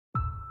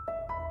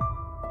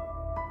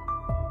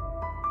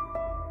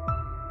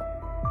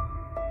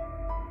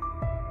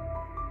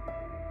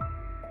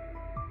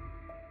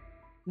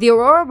The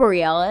Aurora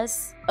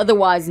Borealis,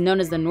 otherwise known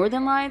as the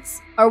Northern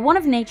Lights, are one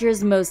of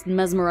nature's most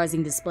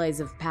mesmerizing displays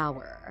of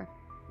power.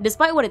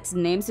 Despite what its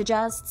name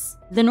suggests,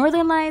 the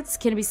Northern Lights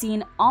can be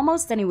seen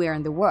almost anywhere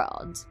in the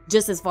world,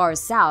 just as far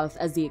south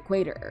as the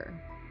equator.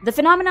 The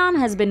phenomenon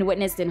has been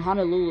witnessed in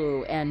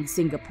Honolulu and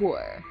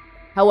Singapore.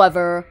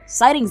 However,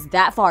 sightings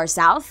that far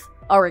south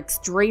are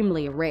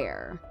extremely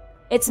rare.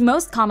 It's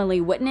most commonly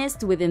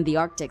witnessed within the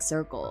Arctic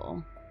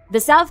Circle. The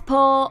South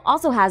Pole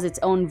also has its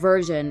own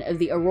version of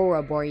the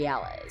Aurora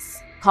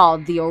Borealis,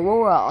 called the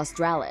Aurora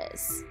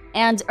Australis.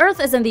 And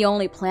Earth isn't the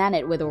only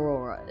planet with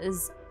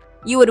auroras.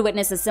 You would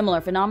witness a similar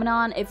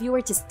phenomenon if you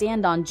were to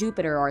stand on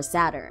Jupiter or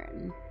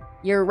Saturn.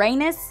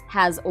 Uranus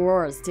has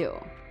auroras too.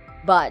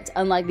 But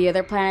unlike the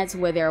other planets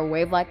with their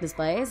wave-like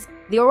displays,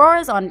 the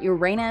auroras on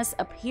Uranus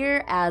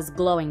appear as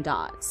glowing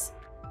dots.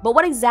 But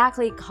what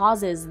exactly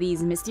causes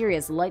these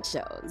mysterious light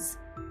shows?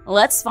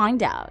 Let's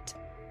find out.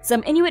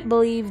 Some Inuit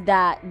believe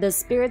that the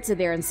spirits of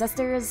their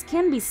ancestors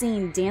can be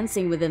seen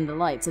dancing within the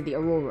lights of the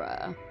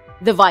aurora.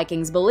 The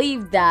Vikings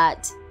believed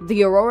that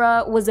the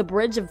aurora was a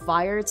bridge of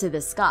fire to the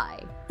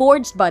sky,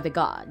 forged by the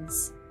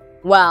gods.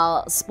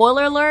 Well,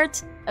 spoiler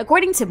alert,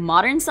 according to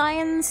modern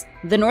science,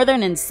 the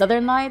northern and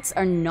southern lights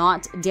are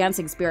not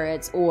dancing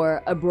spirits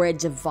or a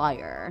bridge of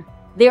fire.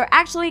 They are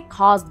actually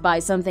caused by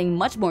something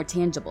much more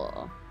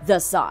tangible: the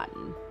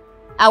sun.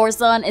 Our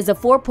sun is a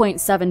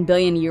 4.7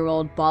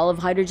 billion-year-old ball of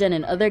hydrogen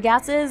and other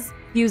gases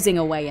fusing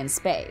away in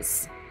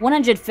space,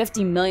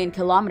 150 million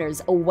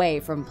kilometers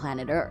away from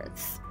planet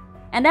Earth.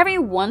 And every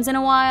once in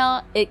a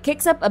while, it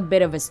kicks up a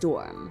bit of a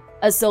storm,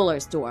 a solar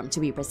storm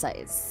to be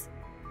precise.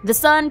 The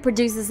sun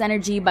produces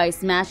energy by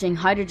smashing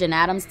hydrogen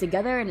atoms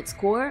together in its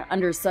core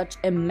under such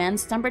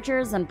immense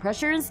temperatures and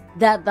pressures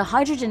that the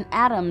hydrogen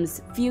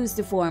atoms fuse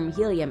to form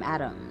helium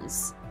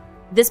atoms.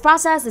 This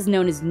process is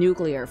known as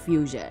nuclear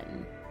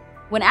fusion.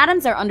 When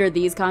atoms are under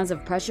these kinds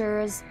of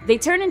pressures, they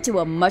turn into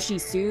a mushy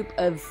soup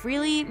of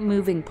freely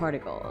moving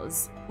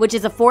particles, which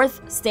is a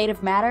fourth state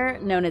of matter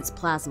known as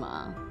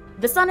plasma.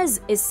 The sun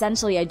is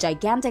essentially a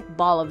gigantic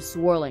ball of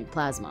swirling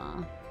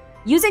plasma.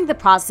 Using the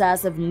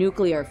process of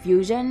nuclear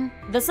fusion,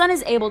 the sun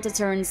is able to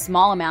turn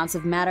small amounts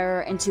of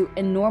matter into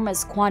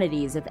enormous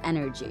quantities of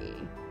energy.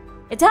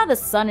 It's how the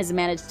sun has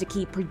managed to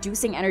keep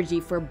producing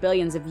energy for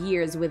billions of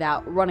years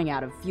without running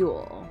out of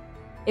fuel.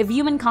 If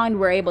humankind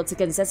were able to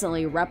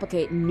consistently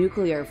replicate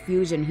nuclear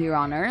fusion here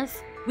on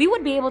Earth, we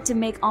would be able to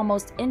make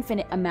almost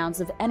infinite amounts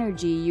of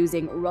energy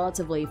using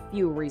relatively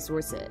few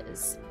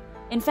resources.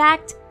 In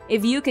fact,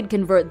 if you could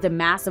convert the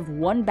mass of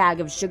one bag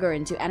of sugar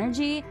into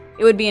energy,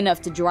 it would be enough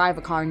to drive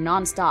a car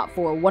non-stop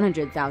for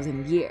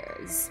 100,000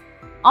 years.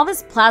 All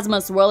this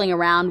plasma swirling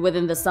around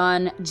within the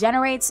sun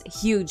generates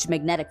huge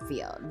magnetic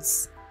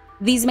fields.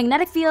 These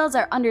magnetic fields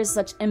are under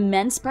such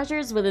immense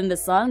pressures within the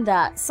sun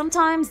that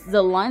sometimes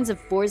the lines of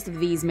force of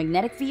these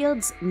magnetic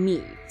fields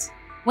meet.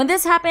 When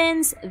this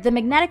happens, the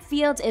magnetic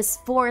field is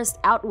forced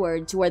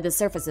outward toward the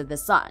surface of the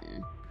sun.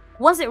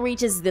 Once it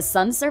reaches the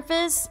sun's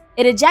surface,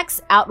 it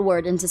ejects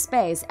outward into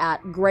space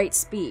at great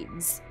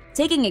speeds,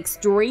 taking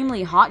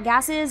extremely hot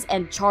gases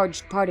and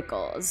charged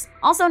particles,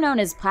 also known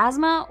as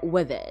plasma,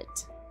 with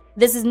it.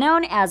 This is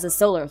known as a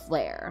solar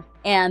flare,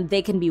 and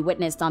they can be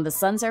witnessed on the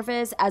sun's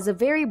surface as a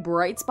very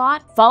bright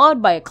spot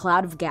followed by a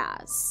cloud of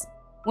gas.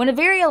 When a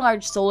very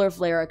large solar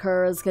flare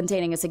occurs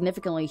containing a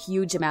significantly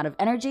huge amount of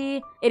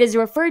energy, it is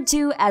referred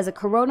to as a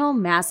coronal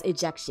mass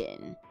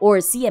ejection, or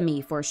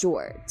CME for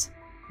short.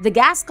 The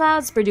gas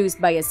clouds produced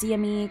by a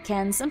CME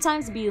can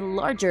sometimes be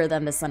larger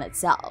than the sun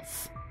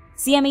itself.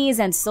 CMEs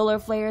and solar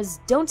flares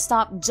don't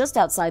stop just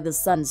outside the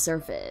sun's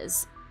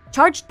surface.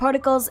 Charged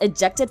particles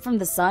ejected from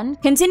the sun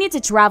continue to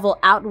travel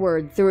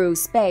outward through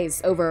space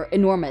over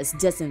enormous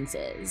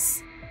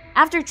distances.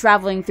 After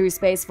traveling through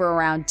space for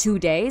around 2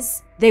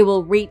 days, they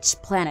will reach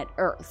planet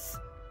Earth.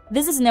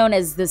 This is known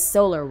as the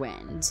solar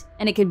wind,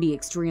 and it can be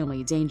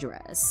extremely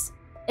dangerous.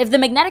 If the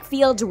magnetic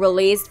field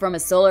released from a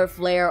solar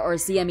flare or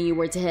CME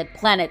were to hit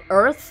planet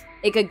Earth,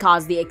 it could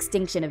cause the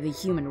extinction of the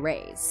human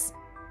race.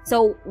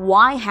 So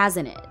why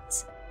hasn't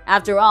it?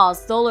 After all,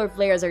 solar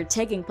flares are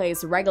taking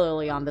place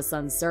regularly on the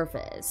sun's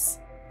surface.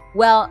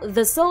 Well,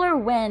 the solar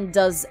wind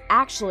does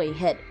actually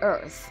hit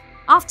Earth,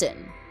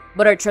 often,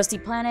 but our trusty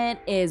planet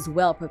is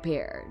well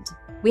prepared.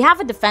 We have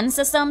a defense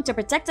system to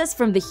protect us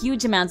from the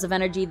huge amounts of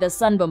energy the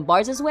sun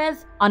bombards us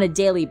with on a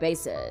daily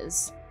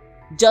basis.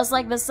 Just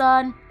like the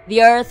sun,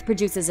 the Earth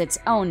produces its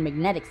own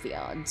magnetic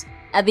field.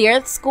 At the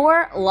Earth's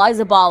core lies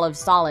a ball of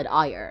solid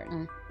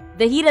iron.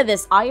 The heat of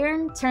this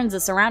iron turns the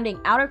surrounding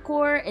outer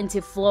core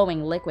into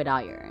flowing liquid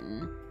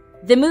iron.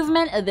 The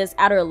movement of this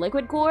outer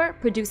liquid core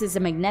produces a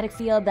magnetic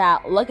field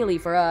that, luckily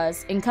for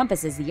us,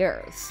 encompasses the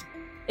Earth.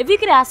 If you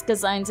could ask a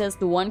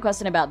scientist one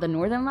question about the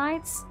Northern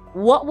Lights,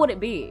 what would it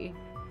be?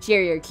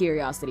 Share your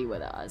curiosity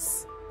with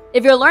us.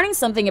 If you're learning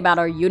something about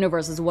our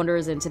universe's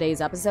wonders in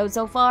today's episode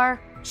so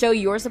far, show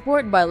your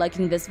support by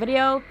liking this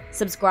video,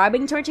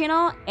 subscribing to our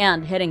channel,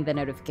 and hitting the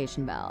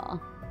notification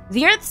bell.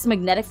 The Earth's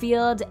magnetic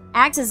field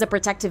acts as a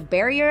protective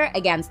barrier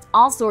against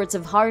all sorts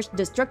of harsh,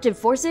 destructive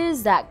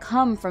forces that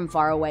come from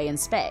far away in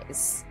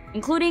space.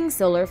 including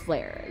solar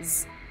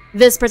flares.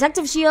 This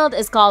protective shield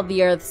is called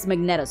the Earth's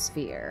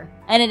magnetosphere,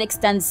 and it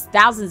extends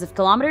thousands of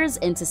kilometers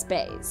into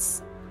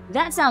space.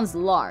 That sounds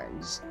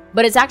large,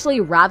 but it's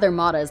actually rather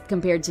modest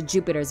compared to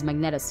Jupiter's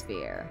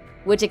magnetosphere,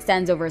 which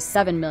extends over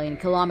 7 million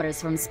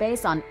kilometers from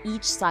space on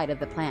each side of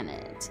the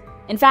planet.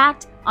 In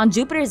fact, on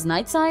Jupiter's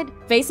night side,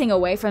 facing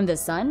away from the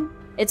sun,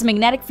 its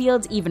magnetic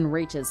field even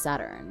reaches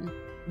Saturn.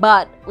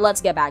 But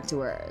let's get back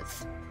to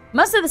Earth.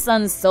 Most of the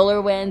sun's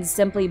solar winds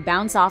simply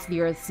bounce off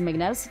the Earth's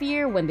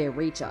magnetosphere when they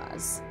reach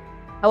us.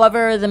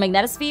 However, the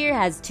magnetosphere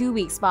has two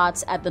weak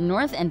spots at the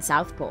north and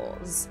south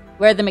poles,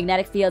 where the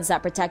magnetic fields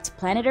that protect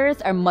planet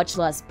Earth are much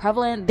less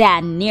prevalent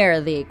than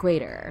near the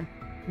equator.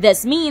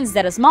 This means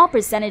that a small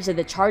percentage of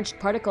the charged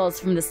particles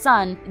from the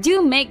sun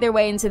do make their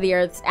way into the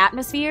Earth's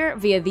atmosphere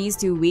via these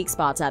two weak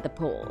spots at the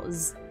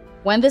poles.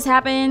 When this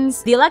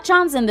happens, the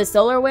electrons in the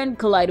solar wind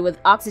collide with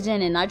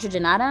oxygen and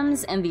nitrogen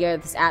atoms in the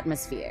Earth's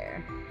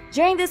atmosphere.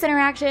 During this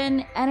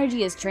interaction,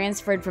 energy is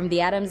transferred from the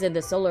atoms in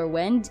the solar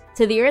wind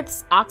to the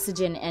Earth's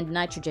oxygen and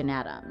nitrogen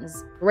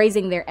atoms,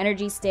 raising their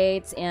energy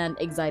states and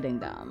exciting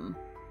them.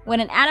 When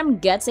an atom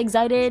gets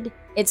excited,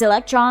 its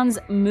electrons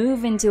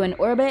move into an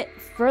orbit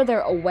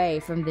further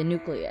away from the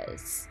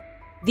nucleus.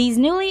 These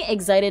newly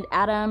excited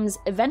atoms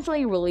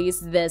eventually release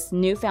this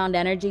newfound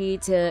energy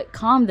to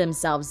calm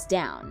themselves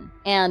down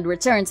and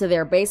return to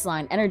their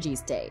baseline energy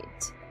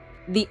state.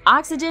 The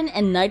oxygen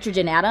and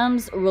nitrogen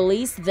atoms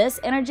release this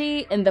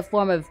energy in the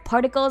form of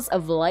particles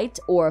of light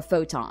or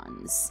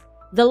photons.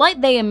 The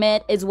light they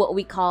emit is what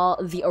we call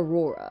the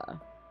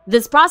aurora.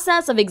 This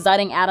process of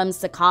exciting atoms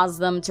to cause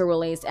them to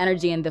release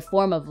energy in the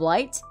form of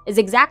light is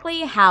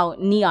exactly how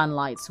neon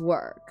lights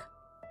work.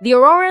 The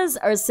auroras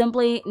are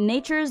simply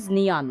nature's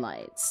neon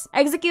lights,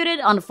 executed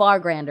on a far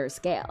grander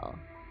scale.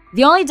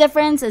 The only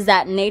difference is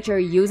that nature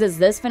uses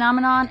this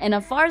phenomenon in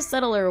a far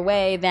subtler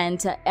way than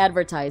to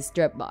advertise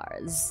strip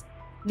bars.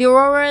 The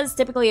auroras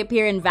typically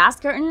appear in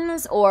vast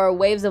curtains or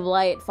waves of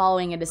light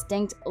following a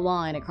distinct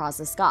line across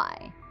the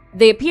sky.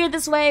 They appear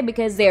this way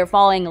because they are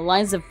following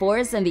lines of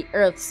force in the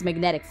Earth's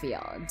magnetic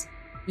field.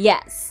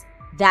 Yes,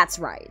 that's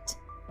right.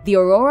 The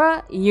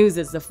aurora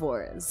uses the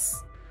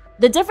force.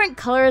 The different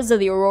colors of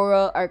the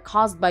aurora are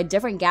caused by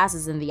different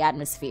gases in the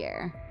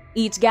atmosphere.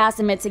 Each gas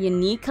emits a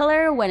unique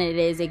color when it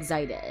is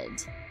excited.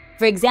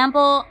 For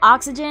example,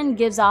 oxygen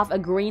gives off a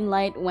green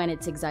light when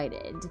it's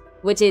excited,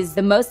 which is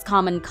the most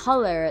common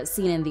color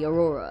seen in the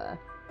aurora.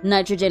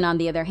 Nitrogen, on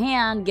the other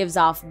hand, gives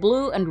off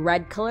blue and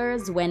red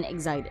colors when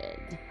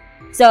excited.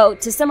 So,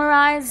 to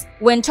summarize,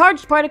 when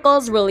charged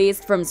particles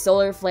released from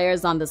solar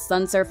flares on the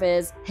sun's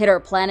surface hit our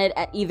planet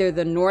at either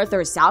the north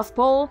or south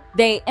pole,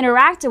 they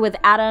interact with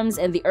atoms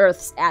in the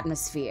Earth's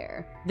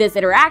atmosphere. This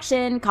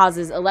interaction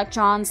causes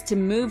electrons to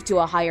move to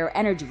a higher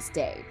energy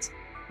state.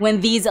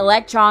 When these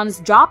electrons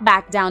drop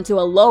back down to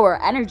a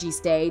lower energy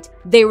state,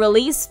 they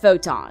release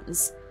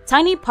photons,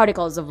 tiny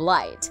particles of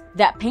light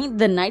that paint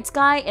the night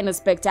sky in a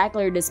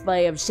spectacular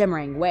display of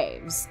shimmering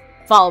waves,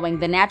 following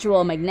the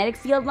natural magnetic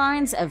field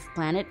lines of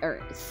planet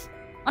Earth.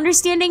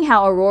 Understanding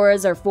how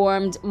auroras are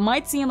formed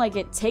might seem like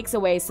it takes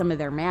away some of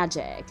their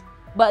magic,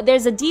 but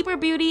there's a deeper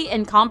beauty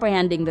in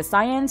comprehending the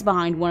science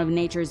behind one of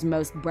nature's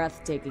most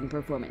breathtaking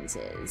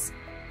performances.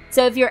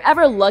 So if you're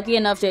ever lucky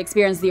enough to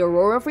experience the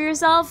aurora for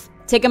yourself,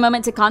 take a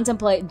moment to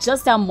contemplate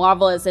just how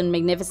marvelous and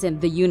magnificent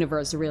the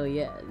universe really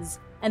is,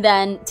 and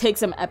then take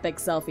some epic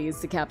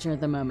selfies to capture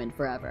the moment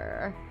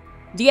forever.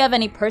 Do you have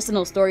any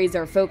personal stories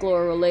or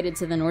folklore related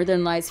to the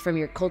Northern Lights from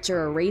your culture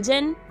or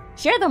region?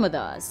 Share them with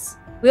us.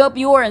 We hope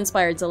you're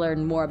inspired to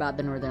learn more about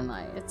the Northern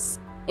Lights.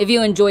 If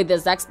you enjoyed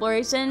this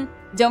exploration,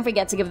 don't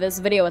forget to give this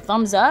video a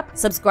thumbs up,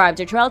 subscribe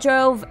to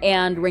Trove,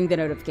 and ring the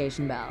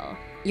notification bell.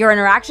 Your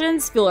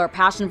interactions fuel our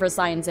passion for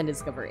science and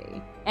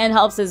discovery, and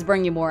helps us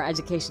bring you more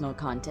educational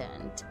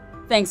content.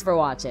 Thanks for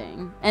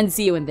watching, and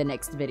see you in the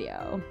next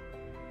video.